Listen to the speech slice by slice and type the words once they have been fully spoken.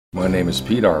My name is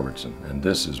Pete Arvidson, and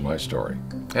this is my story.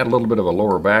 I had a little bit of a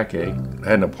lower backache.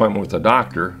 I had an appointment with the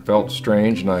doctor. Felt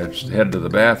strange, and I headed to the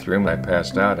bathroom. I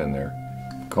passed out in there.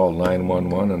 Called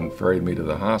 911 and ferried me to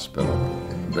the hospital.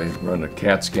 They run a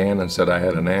CAT scan and said I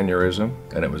had an aneurysm,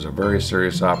 and it was a very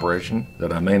serious operation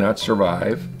that I may not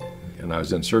survive. And I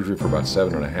was in surgery for about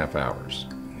 7.5 hours.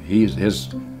 His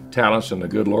talents and the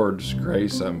good Lord's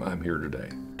grace, I'm here today.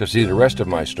 To see the rest of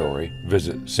my story,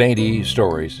 visit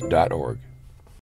stestories.org.